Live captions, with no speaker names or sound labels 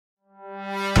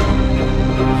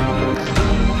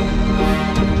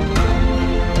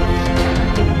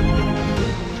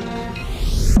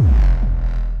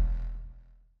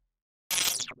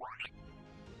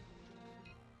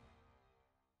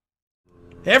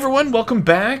Hey everyone, welcome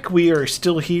back. We are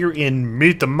still here in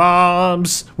Meet the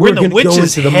Mobs. We're in the gonna witch's go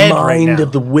into head the mind right now.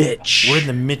 of the witch. We're in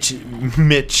the Mitch.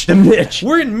 The Mitch.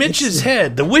 We're in Mitch's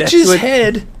head. The witch's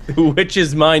head. The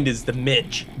witch's mind is the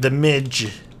Mitch. The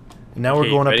Midge. And now we're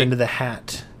going up into the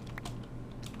hat.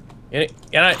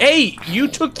 Hey, you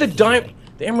took the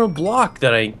emerald block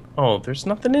that I... Oh, there's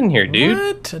nothing in here, dude.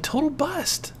 What? A total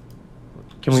bust.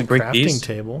 Can we break these? Crafting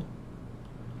table.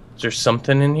 Is there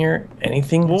something in here?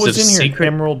 Anything? What was in here? Secret?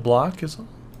 Emerald block is all?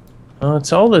 Oh,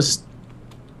 it's all this...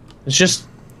 It's just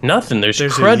nothing. There's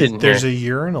crud in here. There's a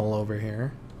urinal over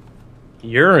here.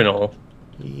 Urinal?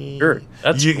 Yeah.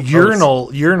 That's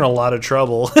urinal. You're in a lot of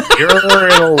trouble. You're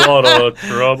in a lot of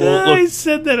trouble. Look, I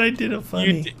said that I did a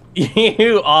funny.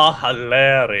 You are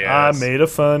hilarious. I made a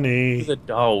funny. The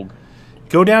dog.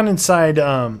 Go down inside.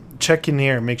 Check in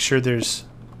here. Make sure there's.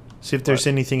 See if there's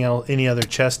anything else. Any other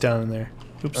chest down in there.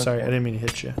 Oops, okay. Sorry, I didn't mean to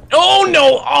hit you. Oh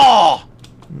no! Oh,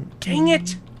 dang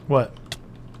it! What?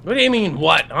 What do you mean?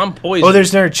 What? I'm poisoned. Oh,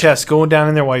 there's another chest. Go down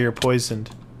in there while you're poisoned.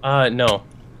 No.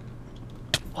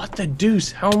 What the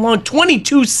deuce? How long?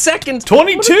 22 seconds.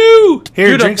 22. Here,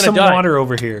 dude, drink some water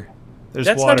over here. There's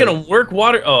That's water. not gonna work.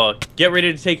 Water. Oh, get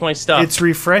ready to take my stuff. It's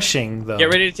refreshing though. Get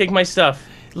ready to take my stuff.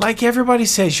 Like everybody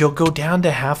says, you'll go down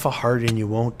to half a heart and you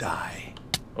won't die.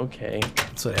 Okay.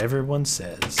 That's what everyone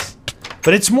says.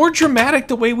 But it's more dramatic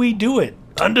the way we do it.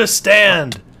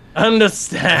 Understand.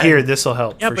 Understand. Here, this will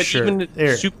help for but sure. Even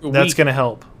Here, super that's weak, gonna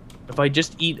help. If I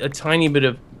just eat a tiny bit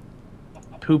of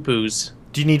poo-poos.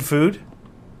 Do you need food?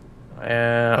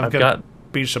 I've got a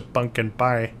piece of pumpkin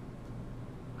pie.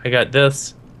 I got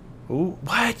this. Ooh,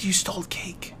 what? You stole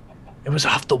cake? It was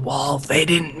off the wall. They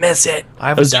didn't miss it.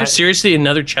 Was there seriously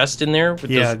another chest in there? With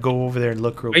yeah, go over there and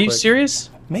look real quick. Are you serious?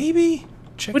 Maybe.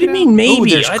 Check what do you mean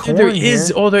maybe? I think there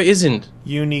is. Oh, there isn't.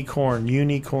 Unicorn. You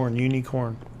need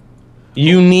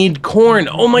corn.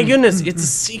 Oh my goodness, it's a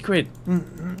secret. Go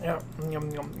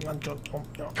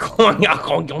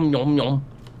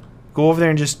over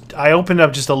there and just... I opened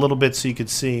up just a little bit so you could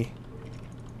see.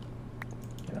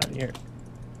 Get out of here.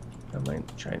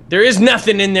 There is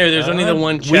nothing in there. There's only the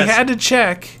one chest. We had to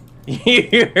check.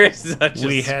 You're such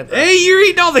Hey, you're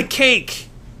eating all the cake.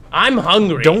 I'm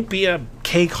hungry. Don't be a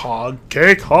cake hog.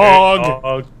 Cake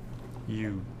hog.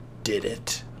 You did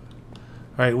it.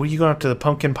 All right, you going up to the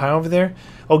pumpkin pie over there?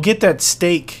 Oh, get that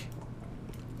steak.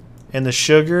 And the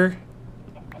sugar.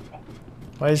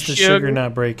 Why is the sugar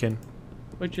not breaking?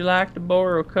 Would you like to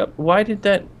borrow a cup? Why did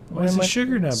that? Why is the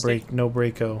sugar not break? No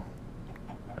breako.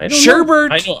 I don't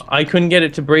Sherbert. know. I couldn't get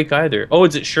it to break either. Oh,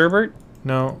 is it sherbert?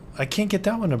 No, I can't get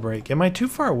that one to break. Am I too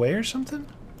far away or something?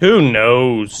 Who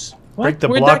knows? Break the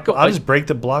block. I'll just break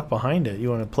the block behind it. You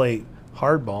want to play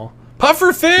hardball?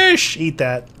 Puffer fish. Eat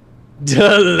that.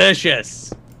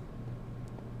 Delicious.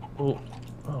 Oh.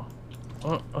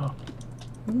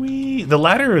 The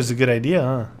ladder is a good idea,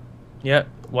 huh? Yeah.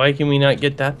 Why can we not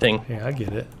get that thing? Yeah, I get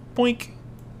it. Boink.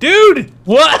 Dude!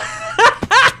 What?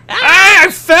 I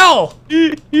fell!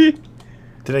 Did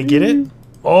I get it?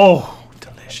 Oh,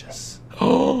 delicious.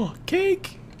 Oh,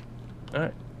 cake.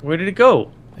 Alright. Where did it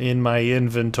go? In my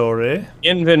inventory.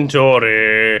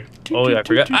 Inventory. Oh, yeah, I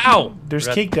forgot. Ow! There's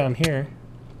cake down here.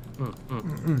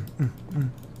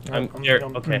 I'm here.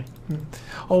 Okay.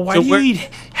 Oh, why do you eat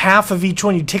half of each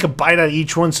one? You take a bite out of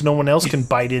each one so no one else can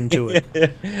bite into it.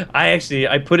 I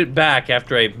put it back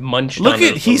after I munched on it. Look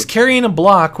at, he's carrying a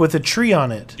block with a tree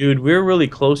on it. Dude, we're really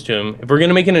close to him. If we're going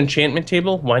to make an enchantment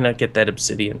table, why not get that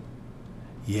obsidian?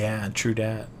 Yeah, true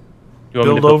that.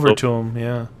 Build over to him,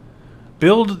 yeah.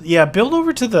 Build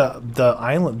over to the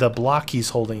island, the block he's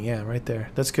holding. Yeah, right there.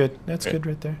 That's good. That's good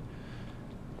right there.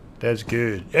 That's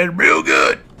good. That's real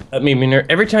good. I mean,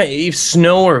 every time you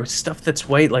snow or stuff that's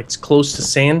white, like it's close to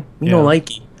sand, we don't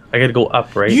like it. I gotta go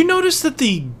up, right? You notice that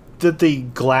the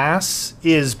glass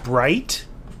is bright?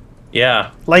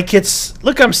 Yeah. Like it's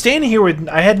I'm standing here with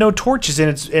I had no torches and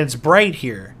it's bright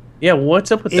here. Yeah,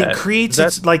 what's up with that? It creates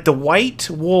it's like the white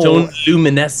wool. Don't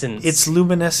luminescence. It's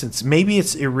luminescence. Maybe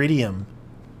it's iridium.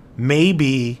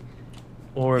 Maybe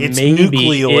it's maybe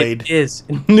nucleoid. It is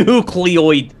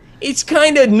nucleoid. It's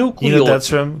kind of nucleoid. You know that's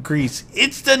from Greece.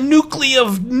 It's the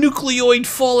nucleoid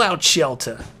fallout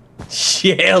shelter.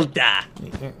 Shelter.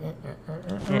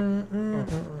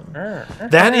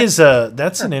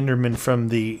 That's an Enderman from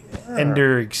the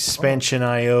Ender Expansion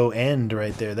IO end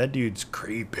right there. That dude's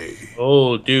creepy.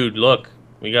 Oh, dude, look.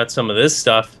 We got some of this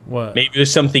stuff. What? Maybe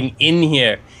there's something in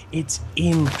here. It's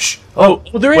in. Shh. Oh,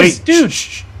 there is, dude.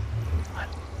 Shh.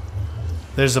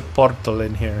 There's a portal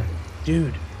in here.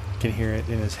 Dude. You can hear it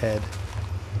in his head.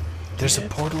 There's a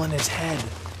portal in his head.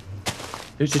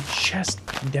 There's a chest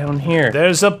down here.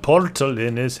 There's a portal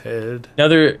in his head.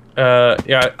 Another,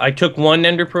 yeah, I took 1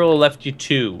 ender pearl, left you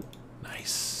 2.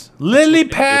 Nice. Lily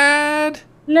pad!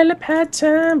 Lily pad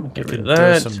time. Get rid of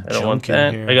that. I don't want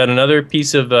that. I got another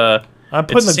piece of, I'm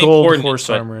putting the gold horse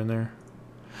armor in there.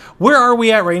 Where are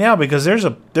we at right now? Because there's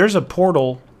a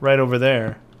portal right over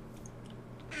there.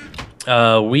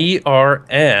 We are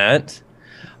at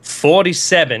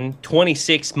 47,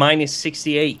 26 minus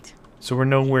 68. So we're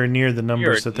nowhere near the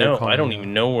numbers that they're calling. I don't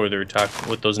even know where they're talking.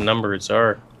 What those numbers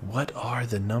are. What are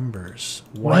the numbers?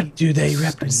 What do they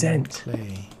represent?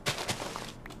 Clay.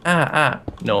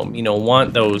 No, me no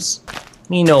want those.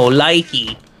 Me no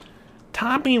likey.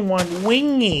 Tommy want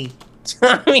wingy.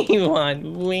 Tommy want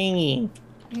wingy.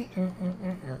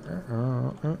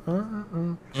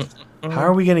 How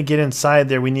are we gonna get inside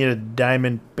there? We need a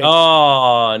diamond.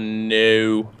 Oh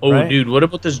no! Oh, right? Dude, what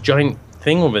about this giant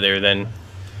thing over there then?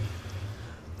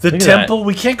 The temple.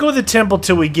 We can't go to the temple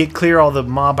till we get clear all the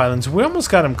mob islands. We almost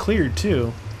got them cleared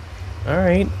too. All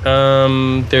right.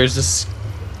 There's this.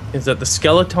 Is that the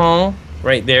skeleton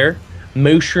right there?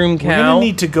 Mushroom cow. We're gonna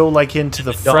need to go like into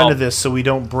the front of this so we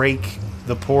don't break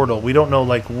the portal. We don't know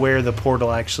like where the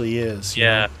portal actually is.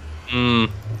 Yeah. Are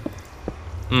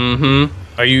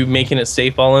you making it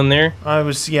safe all in there? I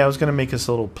was gonna make us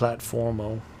a little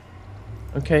platformo.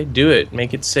 Okay, do it.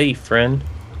 Make it safe, friend.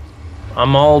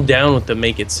 I'm all down with the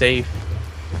make it safe.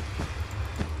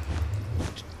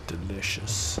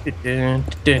 Delicious. Filling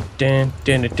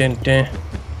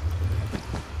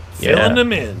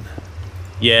them in.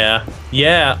 Yeah.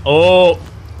 Yeah. Oh,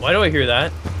 why do I hear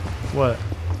that? What?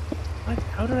 What?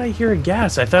 How did I hear a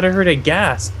gas? I thought I heard a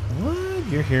gas. What?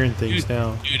 You're hearing things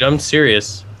now. Dude, I'm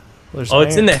serious. There's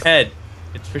it's in the head.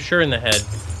 It's for sure in the head.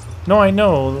 No, I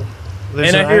know.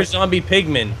 And I hear zombie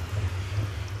pigmen.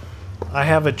 I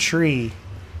have a tree.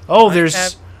 Oh,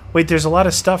 wait, there's a lot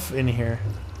of stuff in here.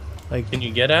 Like, can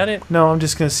you get at it? No, I'm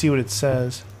just gonna see what it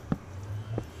says.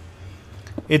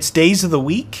 It's days of the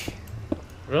week?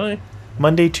 Really?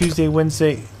 Monday, Tuesday,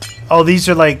 Wednesday. Oh, these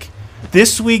are like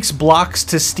this week's blocks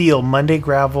to steal. Monday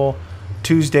gravel,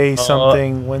 Tuesday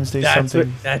something, Wednesday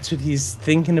something. That's what he's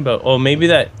thinking about. Oh, maybe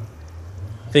that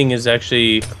thing is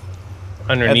actually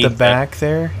underneath. At the back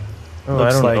there? Oh,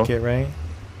 Looks I don't like know. it, right?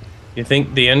 You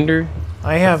think the ender?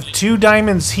 I have 2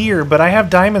 diamonds here, but I have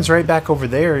diamonds right back over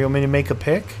there. You want me to make a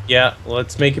pick? Yeah,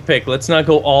 let's make a pick. Let's not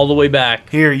go all the way back.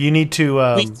 Here, you need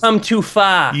to... We've come too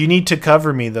far. You need to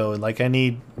cover me, though. Like, I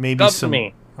need maybe some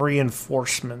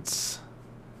reinforcements.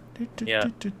 Yeah,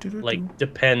 like,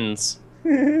 depends.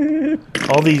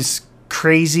 All these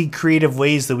crazy creative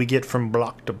ways that we get from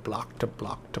block to block to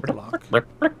block to block.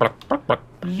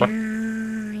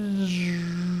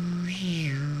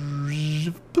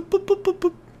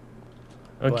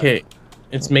 Okay,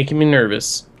 it's making me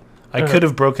nervous. I could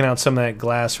have broken out some of that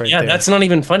glass right there. Yeah, that's not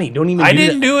even funny. Don't even. I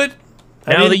didn't do it.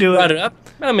 Now that you brought it up,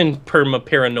 I'm in perma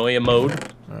paranoia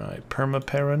mode. All right, perma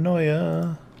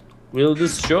paranoia. We'll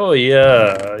destroy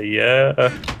ya.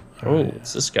 Yeah. Oh,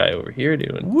 what's this guy over here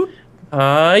doing? Whoop.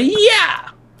 Yeah.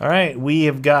 All right, we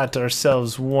have got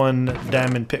ourselves 1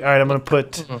 diamond pick. All right, I'm gonna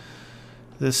put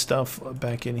this stuff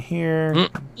back in here.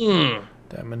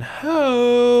 Diamond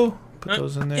hoe. Put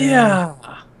those in there. Yeah.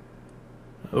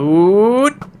 Oh,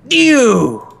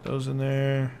 you. Those in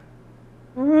there.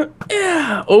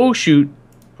 Yeah. Oh shoot.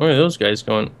 Where are those guys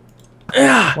going?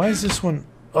 Yeah. Why is this one?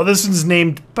 Oh, this one's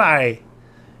named Pie.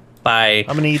 Bye.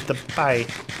 I'm gonna eat the pie.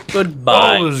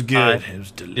 Goodbye. Oh, it was good. It was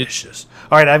delicious.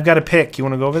 All right, I've got a pick. You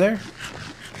want to go over there?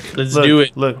 Let's do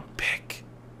it. Look, pick.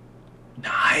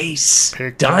 Nice.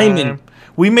 Pick diamond. Time.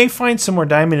 We may find some more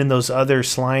diamond in those other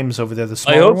slimes over there. The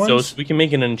smaller ones. I hope so. So we can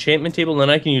make an enchantment table, and then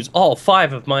I can use all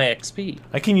 5 of my XP.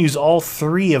 I can use all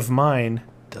 3 of mine.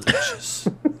 Delicious.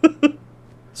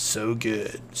 So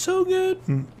good. So good.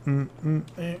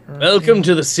 Welcome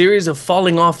to the series of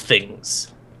falling off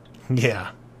things.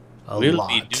 Yeah. We'll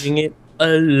be doing it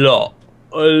a lot.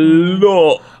 A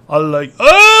lot. I like.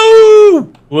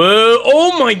 Oh! Well,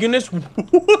 oh my goodness.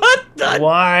 What the?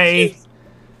 Why? Geez.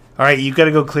 All right, you got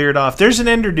to go clear it off. There's an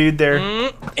ender dude there.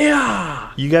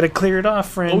 Yeah. You got to clear it off,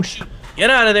 friend. Oh, shit.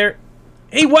 Get out of there.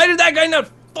 Hey, why did that guy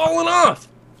not falling off?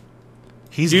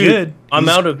 He's good. I'm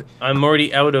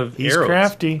already out of he's arrows.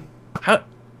 Crafty. How?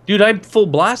 Dude, I full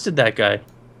blasted that guy.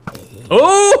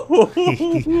 Oh!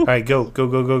 All right, go.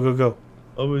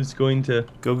 I was going to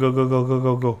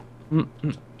go.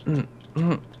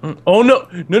 Oh no!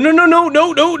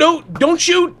 No! Don't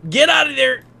shoot! Get out of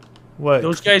there! What?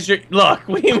 Those guys are. Look.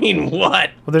 What do you mean?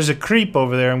 What? Well, there's a creep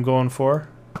over there. I'm going for.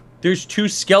 There's 2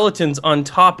 skeletons on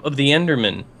top of the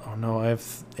Enderman. Oh no! I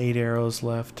have 8 arrows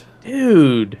left.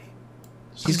 Dude,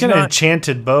 He's got an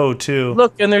enchanted bow, too.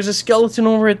 Look, and there's a skeleton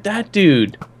over at that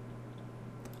dude.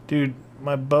 Dude,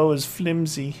 my bow is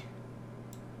flimsy.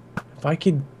 If I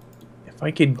could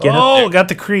get up Oh, there. got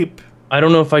the creep. I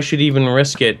don't know if I should even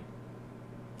risk it.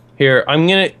 Here,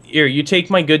 here, you take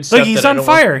my good stuff. Look, he's on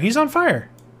fire. He's on fire.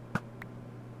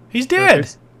 He's dead.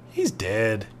 He's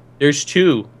dead. There's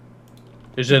two.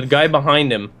 There's a guy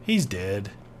behind him. He's dead.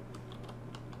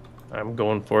 I'm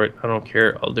going for it. I don't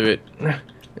care. I'll do it.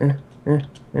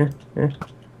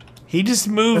 He just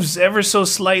moves ever so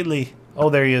slightly. Oh,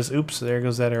 there he is. Oops, there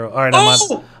goes that arrow. All right,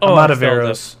 I'm out of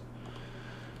arrows.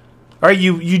 All right,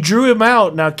 you drew him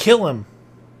out. Now kill him.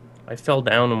 I fell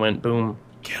down and went boom.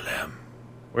 Kill him.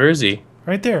 Where is he?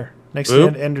 Right there, next to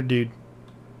the Ender dude.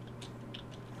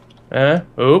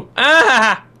 Oh.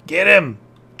 Ah! Get him.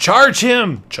 Charge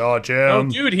him. Charge him. Oh,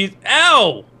 dude, he's...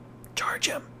 Ow! Charge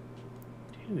him.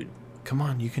 Dude. Come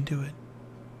on, you can do it.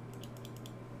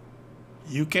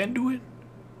 You can do it.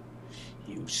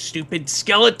 You stupid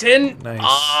skeleton. Nice.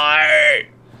 Aye,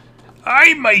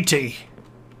 matey.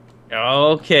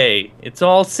 Okay, it's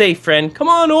all safe, friend. Come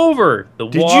on over. The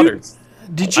waters.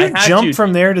 Did you jump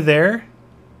from there to there?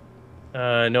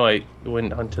 No, I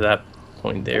went onto that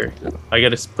point there. I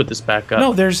gotta put this back up.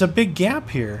 No, there's a big gap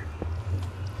here.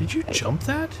 Did you jump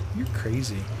that? You're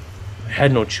crazy. I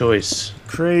had no choice.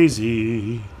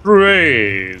 Crazy.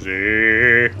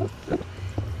 Crazy.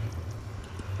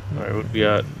 Alright, what we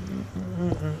got?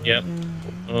 Yep.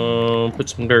 Put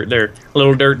some dirt there. A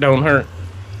little dirt don't hurt.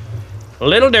 A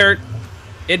little dirt.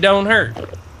 It don't hurt.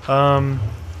 Are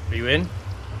you in?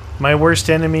 My worst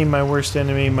enemy, my worst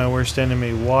enemy, my worst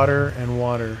enemy. Water and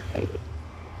water.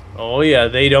 Oh yeah,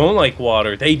 they don't like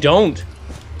water. They don't.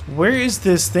 Where is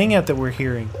this thing at that we're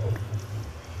hearing?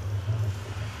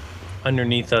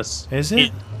 Underneath us. Is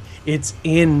it? It's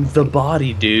in the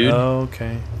body, dude. Oh,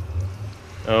 okay.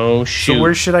 Oh shoot. So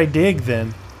where should I dig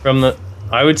then? From the...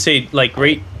 I would say like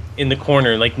right in the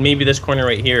corner. Like maybe this corner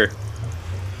right here.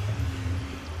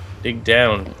 Dig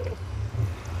down.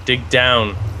 Dig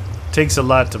down. Takes a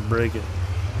lot to break it.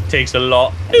 Takes a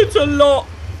lot. It's a lot.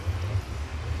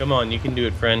 Come on, you can do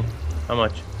it, friend. How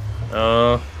much?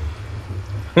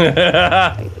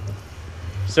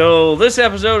 So this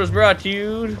episode is brought to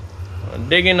you on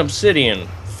digging obsidian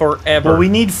forever. Well, we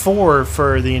need 4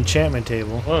 for the enchantment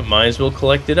table. Well, might as well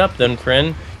collect it up then,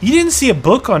 friend. You didn't see a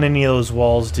book on any of those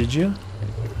walls, did you?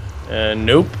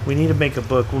 Nope. We need to make a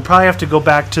book. We'll probably have to go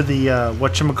back to the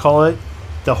whatchamacallit,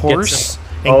 the horse,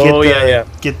 and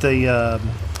get the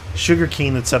sugar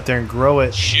cane that's up there and grow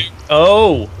it.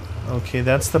 Oh. Okay,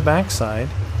 that's the backside.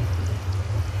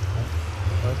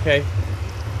 Okay.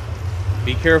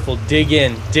 Be careful. Dig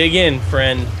in,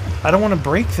 friend. I don't want to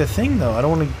break the thing though. I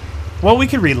don't want to. Well, we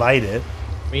could relight it.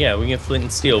 Yeah, we can get flint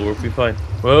and steel. We'll be fine.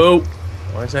 Whoa!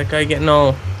 Why is that guy getting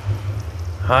all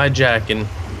hijacking?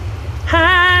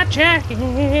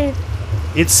 Hijacking.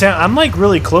 I'm like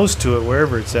really close to it,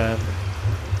 wherever it's at.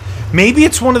 Maybe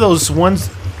it's one of those ones.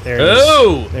 There it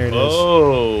is. There it is.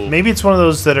 Oh! Maybe it's one of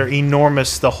those that are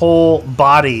enormous. The whole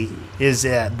body is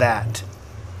at that.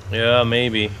 Yeah,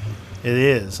 maybe. It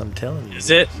is. I'm telling you. Is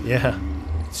it? Yeah.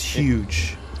 It's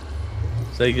huge.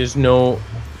 It's like there's no.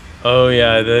 Oh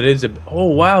yeah, that is a. Oh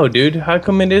wow, dude! How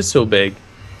come it is so big?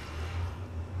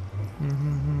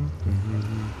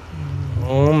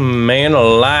 Oh man,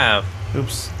 alive!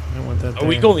 Oops, I don't want that. Are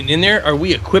we going in there? Are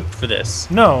we equipped for this?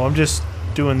 No, I'm just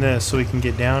doing this so we can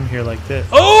get down here like this.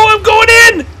 Oh, I'm going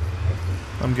in!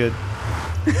 I'm good.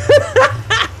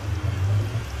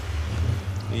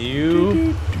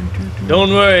 You don't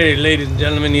worry, ladies and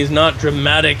gentlemen. He's not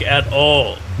dramatic at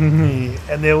all.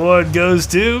 And the award goes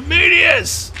to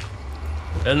Medius.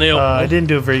 And they. I didn't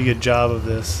do a very good job of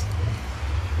this.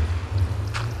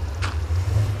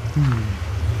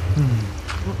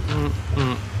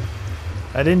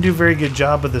 I didn't do a very good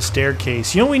job of the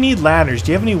staircase. You know we need ladders.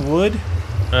 Do you have any wood?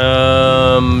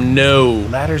 No.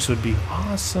 Ladders would be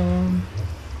awesome.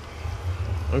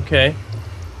 Okay.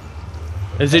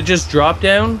 Is it just drop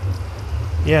down?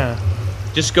 Yeah.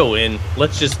 Just go in.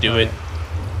 Let's just do it.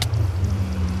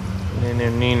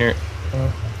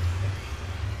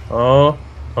 Oh,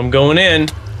 I'm going in.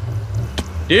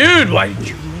 Dude, why did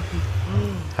you make me?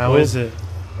 How is it?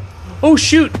 Oh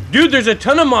shoot, dude, there's a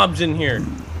ton of mobs in here.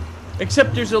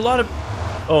 Except there's a lot of...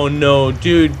 Oh no,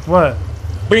 dude. What?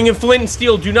 Bring in flint and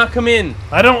steel. Do not come in.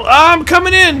 I don't... I'm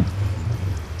coming in!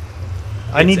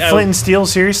 I need out. flint and steel,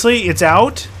 seriously? It's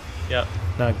out? Yeah.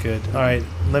 Not good. Alright,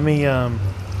 let me, Alright.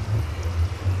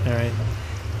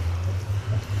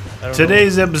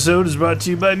 Today's episode is brought to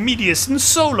you by Medius in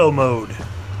solo mode.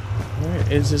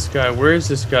 Where is this guy? Where is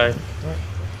this guy?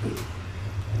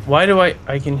 Why do I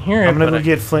can hear it? I'm gonna go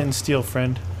get flint and steel,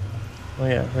 friend. Oh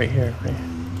yeah, right here. Right here.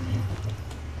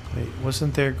 Wait,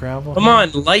 wasn't there gravel? Come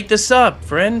on, light this up,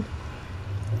 friend.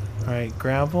 All right,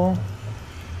 gravel.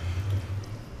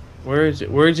 Where is it?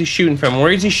 Where is he shooting from?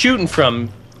 Where is he shooting from?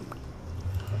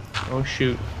 Oh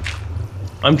shoot!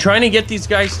 I'm trying to get these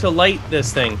guys to light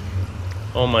this thing.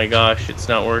 Oh my gosh, it's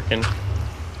not working.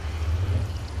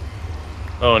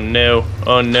 Oh no!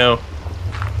 Oh no!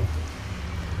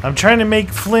 I'm trying to make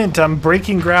flint. I'm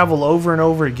breaking gravel over and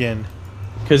over again.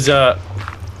 Cause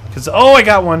oh, I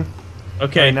got one.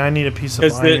 Okay. Right, now I need a piece of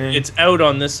iron. It's out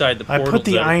on this side. The I portal's put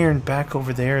the out. iron back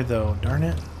over there, though. Darn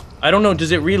it. I don't know.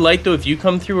 Does it relight though if you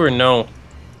come through or no?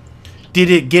 Did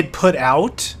it get put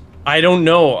out? I don't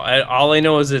know. All I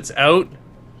know is it's out,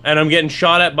 and I'm getting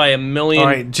shot at by a million. All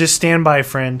right, just stand by,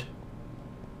 friend.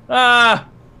 Ah!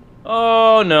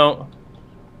 Oh no!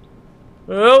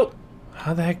 Oh!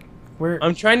 How the heck? Where?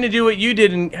 I'm trying to do what you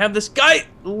did and have this guy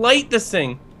light this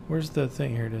thing. Where's the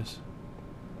thing? Here it is.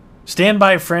 Stand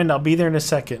by, friend. I'll be there in a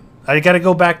second. I gotta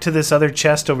go back to this other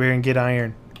chest over here and get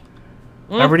iron.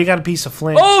 I already got a piece of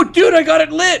flint. Oh, dude! I got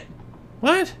it lit.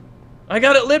 What? I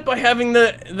got it lit by having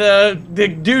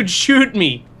the dude shoot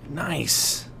me.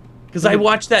 Nice. Because I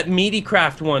watched that Meaty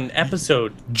Craft one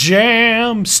episode.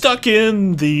 Jam stuck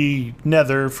in the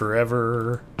nether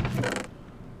forever.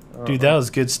 Dude, that was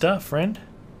good stuff, friend.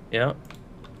 Yeah.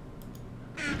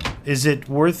 Is it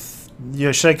worth...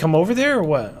 Yeah, should I come over there or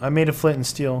what? I made a flint and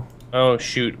steel. Oh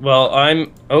shoot. Well,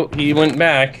 I'm... Oh, he went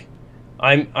back.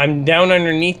 I'm down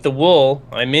underneath the wool.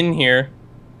 I'm in here.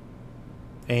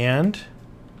 And?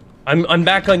 I'm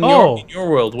back on in your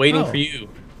world, waiting for you.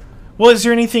 Well, is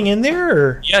there anything in there?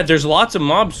 Or? Yeah, there's lots of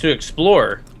mobs to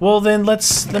explore. Well, then let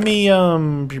me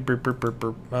diamond.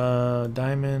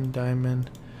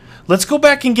 Let's go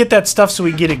back and get that stuff so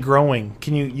we get it growing.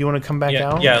 Can you want to come back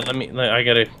out? Yeah, I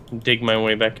gotta dig my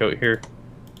way back out here.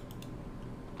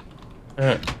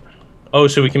 Oh,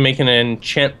 so we can make an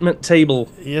enchantment table.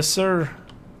 Yes, sir.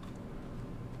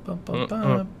 You're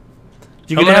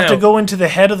gonna have to go into the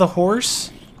head of the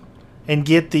horse and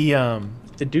get the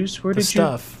deuce. Where did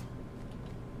stuff.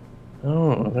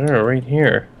 Oh, there, right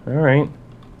here. All right.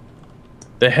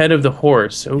 The head of the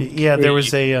horse. Okay. Yeah, there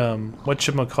was a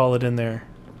whatchamacallit in there.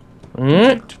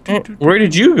 Where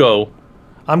did you go?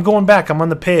 I'm going back. I'm on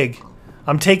the pig.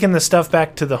 I'm taking the stuff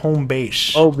back to the home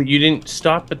base. Oh, but you didn't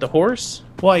stop at the horse?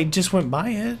 Well, I just went by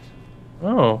it.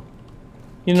 Oh.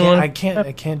 You know what? I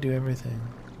can't do everything.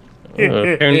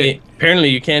 Apparently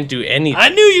you can't do anything. I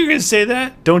knew you were gonna say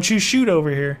that. Don't you shoot over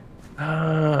here.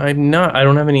 I'm not. I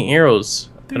don't have any arrows.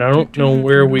 And I don't know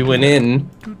where we went in.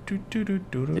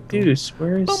 The deuce,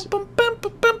 where is...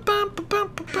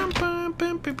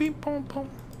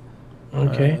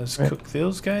 Okay. Let's cook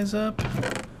those guys up.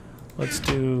 Let's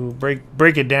do...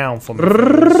 Break it down for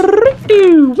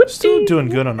me. Still doing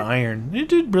good on iron. You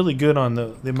did really good on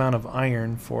the amount of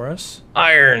iron for us.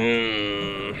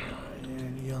 Iron.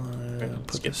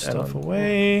 Put this stuff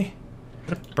away.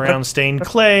 Brown stained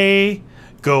clay.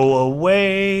 Go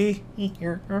away.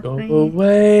 Go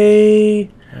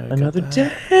away. Another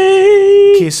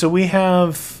day. Okay, so we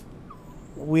have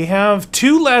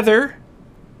 2 leather.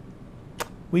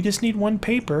 We just need 1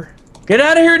 paper. Get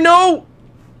out of here! No.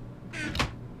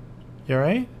 You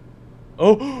alright?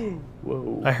 Oh.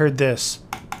 Whoa. I heard this.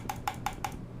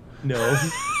 No.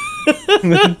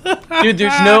 Dude,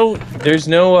 there's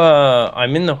no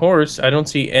I'm in the horse. I don't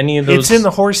see any of those. It's in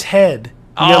the horse head.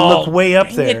 You gotta look way up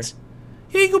there. It.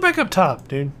 Yeah, you go back up top,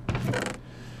 dude.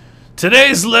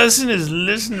 Today's lesson is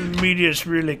listen to me just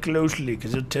really closely,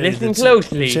 because it'll tell you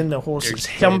closely. It's in the horse's There's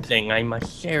head. something I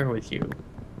must share with you.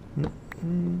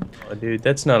 Oh, dude,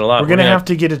 that's not a lot. We're gonna have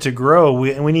to get it to grow.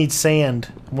 We need sand.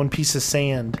 1 piece of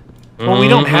sand. Well, we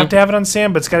don't have to have it on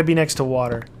sand, but it's got to be next to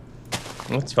water.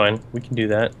 That's fine. We can do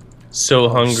that. So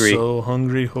hungry. So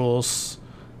hungry, horse.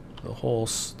 The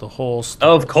horse. The horse.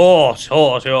 Of course,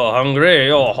 horse. You're hungry.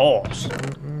 You're horse.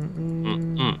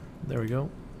 There we go.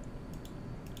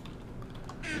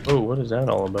 Oh, what is that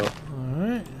all about?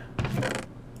 Alright.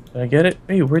 Did I get it?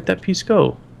 Hey, where'd that piece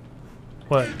go?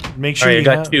 What? Make sure Alright,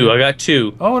 you I got 2. I got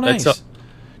 2. Oh, nice.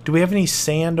 Do we have any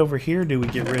sand over here? Do we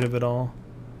get rid of it all?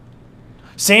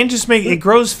 Sand just it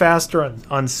grows faster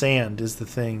on sand is the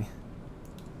thing.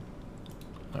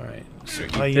 Alright. So,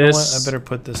 you know what? I better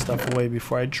put this stuff away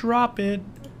before I drop it.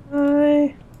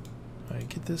 Alright,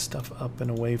 get this stuff up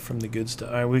and away from the good stuff.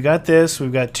 Alright, we got this.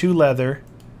 We've got 2 leather.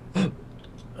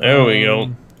 There we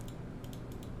go.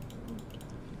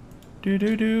 We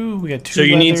got 2 So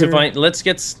you leather. need to find... Let's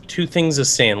get 2 things of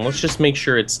sand. Let's just make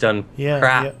sure it's done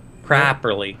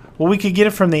properly. Well, we could get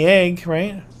it from the egg,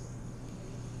 right?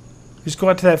 Just go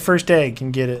out to that first egg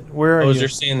and get it. Where are you? Oh, is there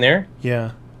sand there?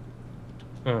 Yeah.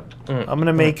 I'm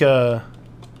gonna make a...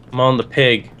 I'm on the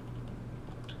pig.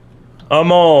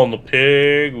 I'm on the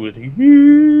pig with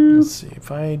you. Let's see,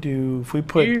 if we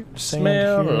put you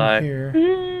sand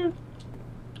here.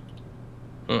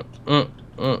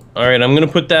 Alright, I'm gonna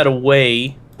put that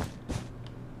away.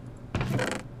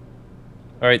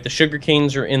 Alright, the sugar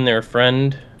canes are in there,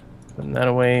 friend. Putting that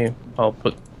away. I'll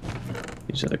put...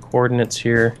 These are the coordinates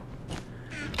here.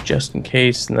 Just in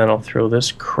case, and then I'll throw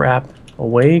this crap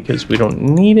away because we don't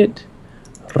need it.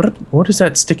 What is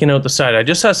that sticking out the side? I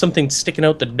just saw something sticking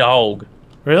out the dog.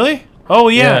 Really? Oh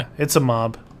yeah, it's a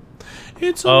mob.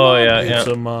 It's a mob. Yeah, it's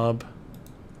a mob.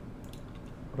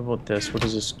 What about this? What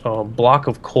is this? Oh, a block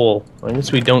of coal. I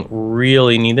guess we don't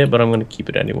really need it, but I'm going to keep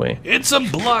it anyway. It's a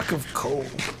block of coal.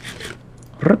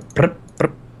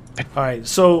 Alright,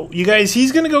 so you guys,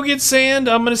 he's going to go get sand.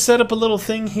 I'm going to set up a little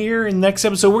thing here. In next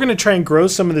episode, we're going to try and grow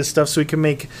some of this stuff so we can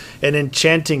make an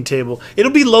enchanting table.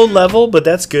 It'll be low level, but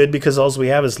that's good because all we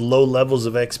have is low levels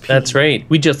of XP. That's right.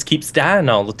 We just keep dying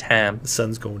all the time. The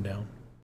sun's going down.